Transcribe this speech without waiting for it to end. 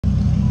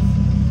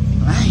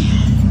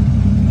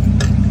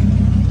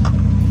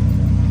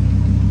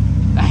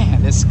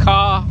This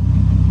car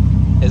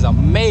is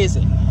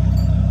amazing.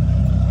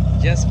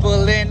 Just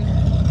pulled in.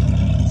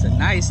 It's a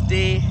nice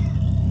day.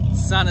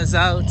 Sun is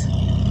out.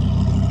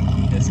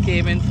 Just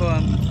came in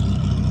from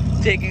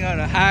taking on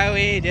the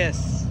highway.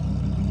 Just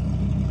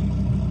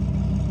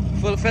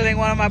fulfilling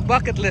one of my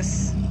bucket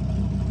lists,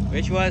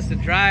 which was to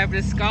drive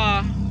this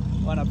car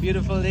on a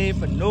beautiful day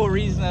for no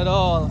reason at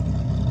all.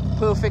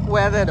 Perfect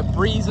weather, the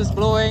breeze was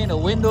blowing, the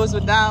windows were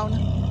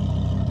down.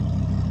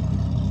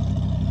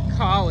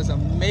 Car was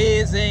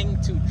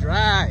amazing to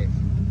drive.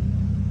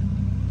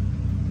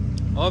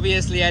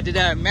 Obviously I did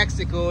that in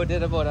Mexico,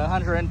 did about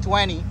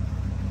 120.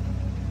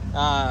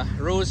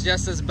 Roads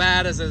just as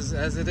bad as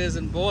it is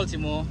in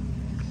Baltimore.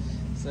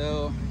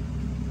 So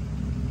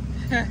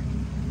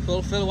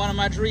fulfill one of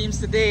my dreams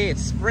today.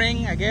 It's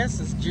spring, I guess.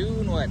 It's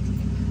June, what?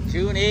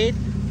 June 8th.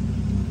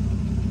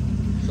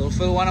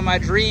 Fulfill one of my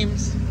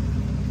dreams.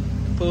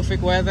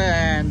 Perfect weather,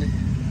 and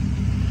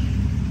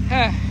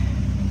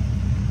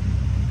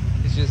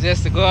it's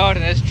just to go out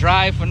and just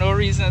drive for no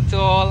reason at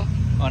all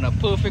on a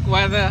perfect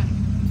weather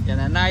in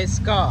a nice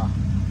car.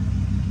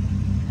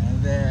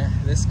 And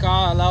this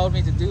car allowed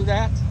me to do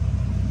that.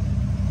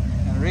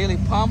 I'm really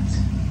pumped.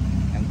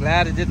 I'm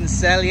glad it didn't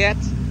sell yet.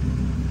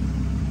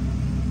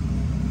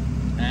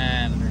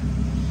 And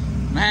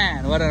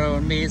man, what an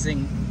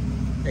amazing,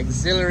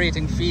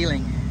 exhilarating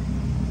feeling.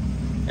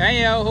 And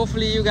you know,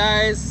 hopefully you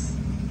guys,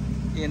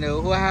 you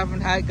know, who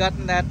haven't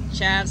gotten that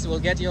chance will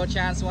get your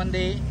chance one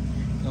day.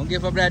 Don't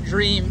give up that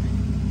dream.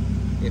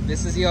 If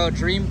this is your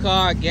dream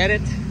car, get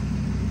it.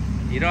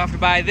 You don't have to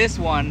buy this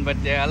one,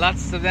 but there are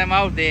lots of them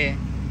out there.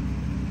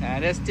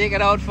 Just take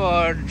it out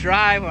for a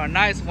drive on a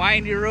nice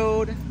windy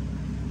road.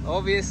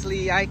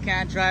 Obviously I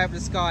can't drive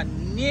this car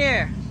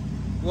near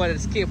what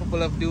it's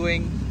capable of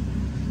doing,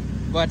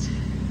 but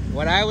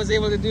what I was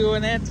able to do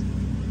in it,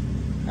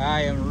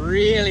 I am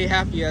really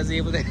happy I was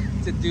able to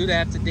do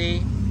that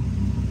today.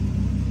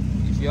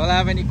 If you all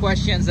have any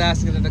questions,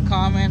 ask it in the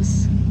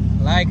comments.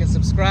 Like and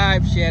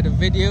subscribe, share the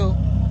video.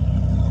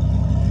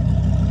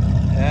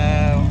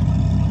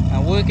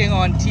 I'm working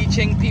on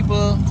teaching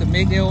people to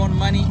make their own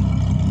money,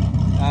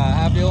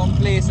 have their own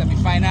place and be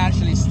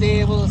financially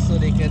stable so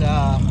they could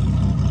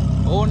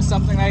own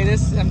something like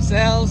this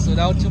themselves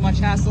without too much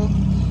hassle.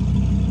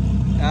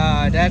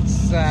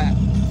 That's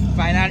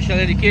Financial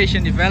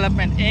Education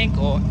Development Inc.,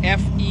 or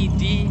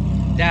FED-INC.org.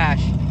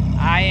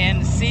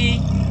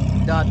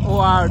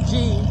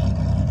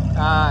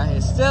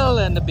 It's still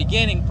in the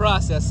beginning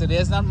process, so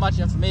there's not much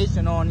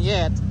information on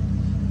yet,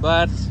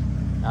 but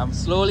I'm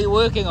slowly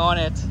working on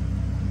it.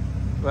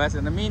 But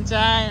in the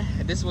meantime,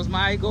 this was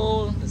my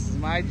goal. This is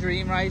my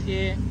dream right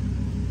here,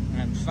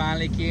 and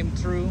finally came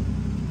through.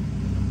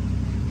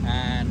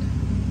 And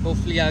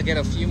hopefully I'll get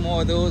a few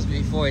more of those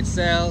before it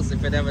sells,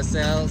 if it ever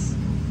sells.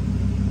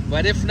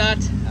 But if not,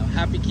 I'm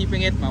happy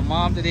keeping it. My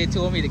mom today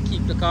told me to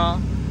keep the car.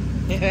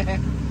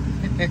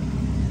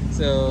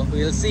 So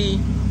we'll see.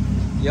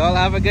 Y'all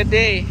have a good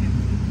day.